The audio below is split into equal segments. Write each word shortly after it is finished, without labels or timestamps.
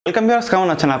Welcome viewers, কেমন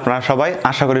আছেন আপনারা সবাই?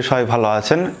 আশা করি সবাই ভালো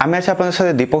আছেন। আমি আছি আপনাদের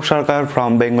সাথে দীপক সরকার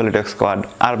ফ্রম বেঙ্গলি টেক্সquad।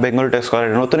 আর বেঙ্গলি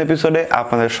টেক্সquadের নতুন এপিসোডে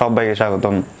আপনাদের সবাইকে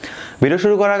স্বাগতম। ভিডিও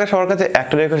শুরু করার আগে সবার কাছে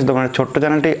একটা রিকোয়েস্ট, তোমার ছোট্ট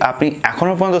চ্যানেলটি আপনি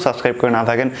এখনো পর্যন্ত সাবস্ক্রাইব করে না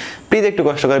থাকেন, প্লিজ একটু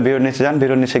কষ্ট করে ভিডিওর নিচে যান।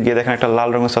 ভিডিওর নিচে গিয়ে দেখেন একটা লাল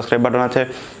রঙের সাবস্ক্রাইব বাটন আছে,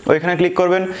 ওইখানে ক্লিক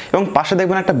করবেন এবং পাশে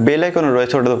দেখবেন একটা বেল আইকন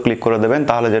রয়েছে, ওটাতে ক্লিক করে দেবেন।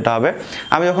 তাহলে যেটা হবে,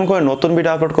 আমি যখন কোনো নতুন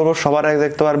ভিডিও আপলোড করবো সবার আগে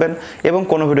দেখতে পারবেন এবং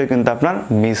কোনো ভিডিও কিন্তু আপনার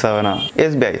মিস হবে না।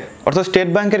 SBI অর্থাৎ স্টেট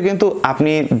ব্যাংকের কিন্তু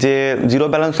আপনি যে জিরো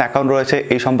ব্যালেন্স অ্যাকাউন্ট রয়েছে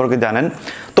এই সম্পর্কে জানেন।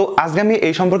 তো আজকে আমি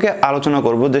এই সম্পর্কে আলোচনা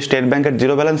করব যে স্টেট ব্যাংকের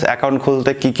জিরো ব্যালেন্স অ্যাকাউন্ট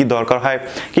খুলতে কি কি দরকার হয়,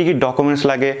 কি কি ডকুমেন্টস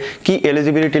লাগে, কি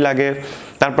এলিজিবিলিটি লাগে,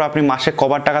 তারপর আপনি মাসে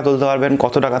কবার টাকা তুলতে পারবেন,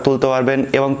 কত টাকা তুলতে পারবেন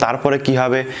এবং তারপরে কি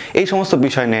হবে, এই সমস্ত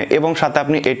বিষয় নিয়ে। এবং সাথে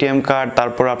আপনি এটিএম কার্ড,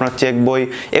 তারপর আপনার চেক বই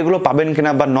এগুলো পাবেন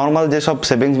কিনা, বা নর্মাল যেসব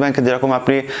সেভিংস ব্যাংকে যেরকম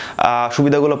আপনি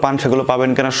সুবিধাগুলো পান সেগুলো পাবেন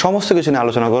কিনা, সমস্ত কিছু নিয়ে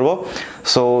আলোচনা করব।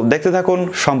 সো দেখতে থাকুন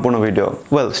সম্পূর্ণ ভিডিও।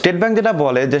 স্টেট ব্যাংক যেটা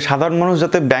বলে যে সাধারণ মানুষ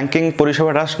যাতে ব্যাংকিং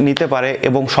পরিষেবাটা নিতে পারে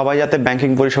এবং সবাই যাতে ব্যাংকিং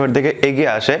পরিষেবার দিকে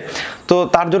এগিয়ে আসে, তো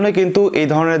তার জন্য কিন্তু এই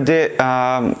ধরনের যে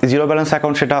জিরো ব্যালেন্স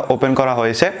অ্যাকাউন্ট সেটা ওপেন করা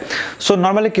হয়েছে। সো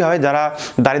নর্মালি কি হয়, যারা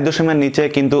দারিদ্র্য সীমার নিচে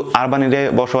কিন্তু আরবান এরিয়ায়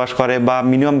বসবাস করে বা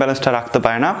মিনিমাম ব্যালেন্সটা রাখতে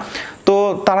পারে না, তো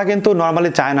তারা কিন্তু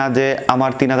নর্মালি চায় না যে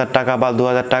আমার 3000 টাকা বা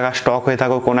 2000 টাকা স্টক হয়ে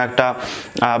থাকুক কোনো একটা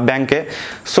ব্যাংকে।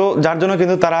 সো যার জন্য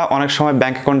কিন্তু তারা অনেক সময়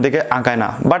ব্যাংক অ্যাকাউন্ট দিকে আঁকায় না।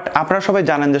 বাট আপনারা সবাই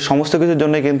জানেন যে সমস্ত কিছুর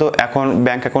জন্য কিন্তু এখন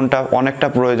ব্যাংক অ্যাকাউন্টটা অনেকটা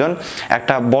প্রয়োজন,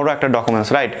 একটা বড় একটা ডকুমেন্টস,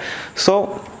 রাইট? সো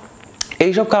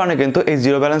এইসব কারণে কিন্তু এই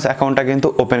জিরো ব্যালেন্স অ্যাকাউন্টটা কিন্তু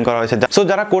ওপেন করা হয়েছে। সো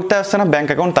যারা করতে আসছে না ব্যাংক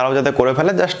অ্যাকাউন্ট, তারাও যাতে করে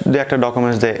ফেলে, জাস্ট যে একটা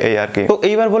ডকুমেন্টস দেয়, এই আর কি। তো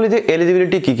এইবার বলি যে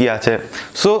এলিজিবিলিটি কি কি আছে।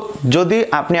 সো যদি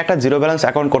আপনি একটা জিরো ব্যালেন্স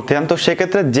অ্যাকাউন্ট করতে চান, তো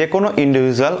সেক্ষেত্রে যে কোনো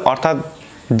ইন্ডিভিজুয়াল অর্থাৎ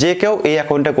যে কেউ এই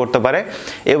অ্যাকাউন্টটা করতে পারে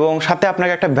এবং সাথে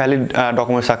আপনাকে একটা ভ্যালিড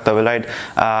ডকুমেন্টস থাকতে হবে, রাইট?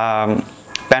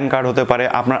 প্যান কার্ড হতে পারে,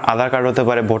 আপনার আধার কার্ড হতে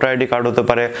পারে, ভোটার আইডি কার্ড হতে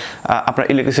পারে, আপনার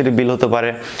ইলেকট্রিসিটি বিল হতে পারে,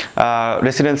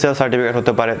 রেসিডেন্সিয়াল সার্টিফিকেট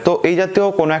হতে পারে। তো এই জাতীয়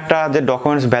কোনো একটা যে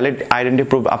ডকুমেন্টস, ভ্যালিড আইডেন্টি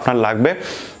প্রুফ আপনার লাগবে,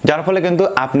 যার ফলে কিন্তু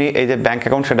আপনি এই যে ব্যাংক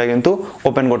অ্যাকাউন্ট সেটা কিন্তু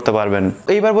ওপেন করতে পারবেন।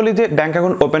 এইবার বলি যে ব্যাংক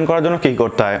অ্যাকাউন্ট ওপেন করার জন্য কী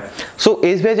করতে হয়। সো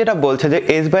SBI যেটা বলছে যে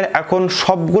SBI এখন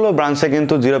সবগুলো ব্রাঞ্চে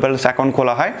কিন্তু জিরো ব্যালেন্স অ্যাকাউন্ট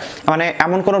খোলা হয়, মানে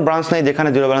এমন কোনো ব্রাঞ্চ নেই যেখানে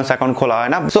জিরো ব্যালেন্স অ্যাকাউন্ট খোলা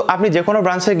হয় না। সো আপনি যে কোনো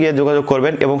ব্রাঞ্চে গিয়ে যোগাযোগ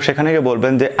করবেন এবং সেখানে গিয়ে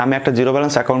বলবেন যে আমি একটা জিরো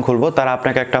ব্যালেন্স অ্যাকাউন্ট খুলবো। তারা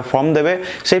আপনাকে একটা ফর্ম দেবে,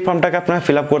 সেই ফর্মটাকে আপনাকে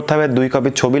ফিল আপ করতে হবে, 2 কপি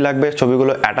ছবি লাগবে,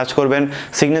 ছবিগুলো অ্যাটাচ করবেন,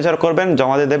 সিগনেচার করবেন,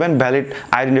 জমা দিয়ে দেবেন ভ্যালিড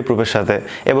আইডেন্টি প্রুফের সাথে,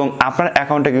 এবং আপনার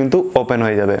অ্যাকাউন্টটা কিন্তু ওপেন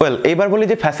হয়ে যাবে। এইবার বলি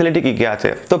যে ফ্যাসিলিটি কি কি আছে।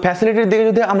 তো ফ্যাসিলিটির দিকে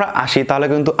যদি আমরা আসি, তাহলে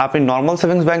কিন্তু আপনি নর্মাল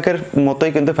সেভিংস ব্যাংকের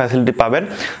মতোই কিন্তু ফ্যাসিলিটি পাবেন।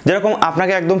 যেরকম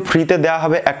আপনাকে একদম ফ্রিতে দেওয়া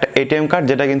হবে একটা ATM কার্ড,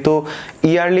 যেটা কিন্তু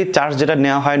ইয়ারলি চার্জ যেটা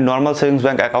নেওয়া হয় নর্মাল সেভিংস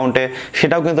ব্যাংক অ্যাকাউন্টে,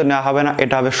 সেটাও কিন্তু নেওয়া হবে না,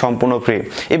 এটা হবে সম্পূর্ণ ফ্রি।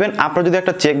 ইভেন আপনার যদি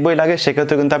একটা চেক বই লাগে,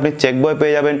 সেক্ষেত্রে কিন্তু আপনি চেক বই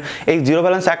পেয়ে যাবেন। এই জিরো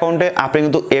ব্যালেন্স অ্যাকাউন্টে আপনি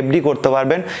কিন্তু FD করতে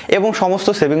পারবেন এবং সমস্ত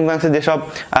সেভিংস ব্যাংকের যেসব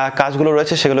কাজগুলো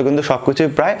রয়েছে সেগুলো কিন্তু সবকিছুই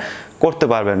প্রায় করতে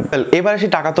পারবেন। এবার আসি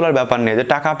টাকা তোলার ব্যাপার নিয়ে, যে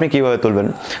টাকা আপনি কিভাবে তুলবেন।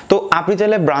 তো আপনি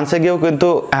চাইলে ব্রাঞ্চে গিয়েও কিন্তু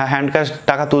হ্যান্ড ক্যাশ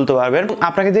টাকা তুলতে পারবেন।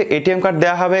 আপনাকে যে ATM কার্ড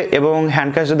দেওয়া হবে এবং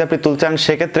হ্যান্ড ক্যাশ যদি আপনি তুলতে চান,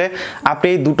 সেক্ষেত্রে আপনি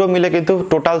এই দুটো মিলে কিন্তু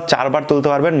টোটাল 4 বার তুলতে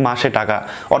পারবেন মাসে টাকা।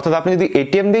 অর্থাৎ আপনি যদি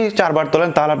ATM দিয়ে 4 বার তোলেন,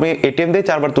 তাহলে আপনি ATM দিয়ে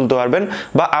 4 বার তুলতে পারবেন,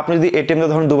 বা আপনি যদি ATM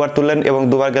দিয়ে ধরুন 2 বার তুললেন এবং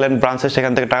 2 বার গেলেন ব্রাঞ্চে,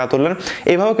 সেখান থেকে টাকা তুললেন,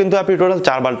 এইভাবেও কিন্তু আপনি টোটাল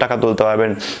 4 বার টাকা তুলতে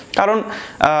পারবেন। কারণ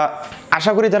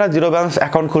আশা করি যারা জিরো ব্যালেন্স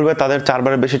অ্যাকাউন্ট খুলবে তাদের 4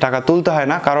 বারের বেশি টাকা তুলতে হয়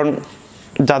না, কারণ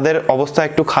যাদের অবস্থা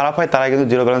একটু খারাপ হয় তারা কিন্তু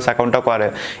জিরো ব্যালেন্স অ্যাকাউন্টটা করে।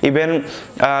 ইভেন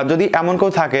যদি এমন কেউ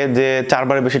থাকে যে 4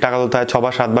 বারের বেশি টাকা তুলতে হয়, 6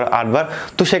 বার, 7 বার, 8 বার,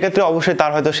 তো সেক্ষেত্রে অবশ্যই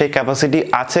তার হয়তো সেই ক্যাপাসিটি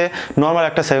আছে নর্মাল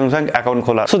একটা সেভিংস ব্যাংক অ্যাকাউন্ট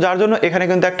খোলা। সো যার জন্য এখানে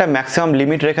কিন্তু একটা ম্যাক্সিমাম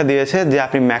লিমিট রেখে দিয়েছে যে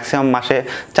আপনি ম্যাক্সিমাম মাসে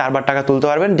 4 বার টাকা তুলতে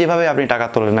পারবেন, যেভাবে আপনি টাকা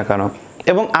তোলেন না কেন।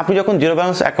 এবং আপনি যখন জিরো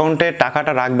ব্যালেন্স অ্যাকাউন্টে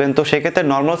টাকাটা রাখবেন, তো সেক্ষেত্রে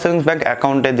নর্মাল সেভিংস ব্যাংক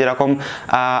অ্যাকাউন্টে যেরকম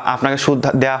আপনাকে সুদ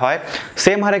দেওয়া হয়,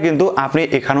 সেম হারে কিন্তু আপনি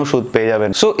এখানেও সুদ পেয়ে যাবেন।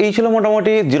 সো এই ছিল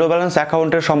মোটামুটি জিরো ব্যালেন্স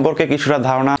অ্যাকাউন্টের সম্পর্কে কিছুটা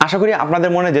ধারণা। আশা করি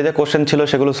আপনাদের মনে যে যে কোশ্চেন ছিল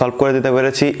সেগুলো সলভ করে দিতে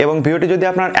পেরেছি। এবং ভিডিওটি যদি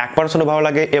আপনার 1% ভালো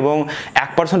লাগে এবং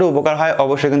 1% উপকার হয়,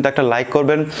 অবশ্যই কিন্তু একটা লাইক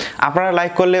করবেন। আপনারা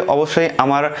লাইক করলে অবশ্যই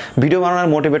আমার ভিডিও বানানোর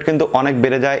মোটিভেট কিন্তু অনেক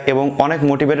বেড়ে যায় এবং অনেক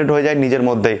মোটিভেটেড হয়ে যায় নিজের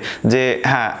মধ্যেই, যে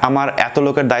হ্যাঁ, আমার এত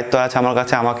লোকের দায়িত্ব আছে আমার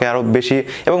কাছে, আমাকে আরও বেশি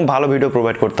এবং ভালো ভিডিও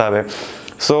প্রোভাইড করতে হবে।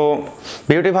 সো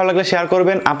ভিডিওটি ভালো লাগলে শেয়ার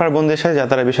করবেন আপনার বন্ধুদের সাথে, যাতে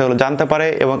তারা এই বিষয়গুলো জানতে পারে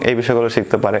এবং এই বিষয়গুলো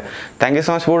শিখতে পারে। Thank you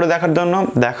so much video দেখার জন্য।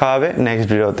 দেখা হবে নেক্সট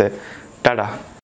ভিডিওতে। টাটা।